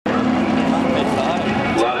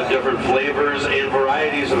flavors, and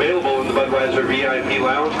varieties available in the Budweiser VIP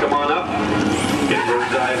Lounge. Come on up. Get a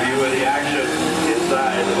bird's eye view of the action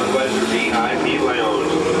inside the Budweiser VIP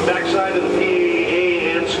Lounge. Backside of the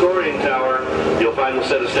PA and scoring tower, you'll find a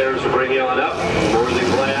set of stairs to bring you on up. More than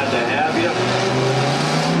glad to have you.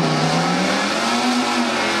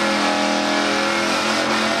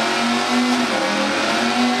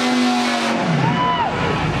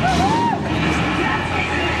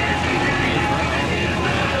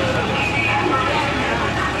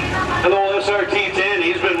 Hello, srt10.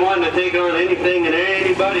 He's been wanting to take on anything and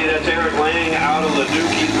anybody. That's Eric Lang out of Leduc.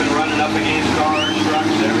 He's been running up against cars,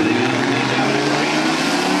 trucks, everything else.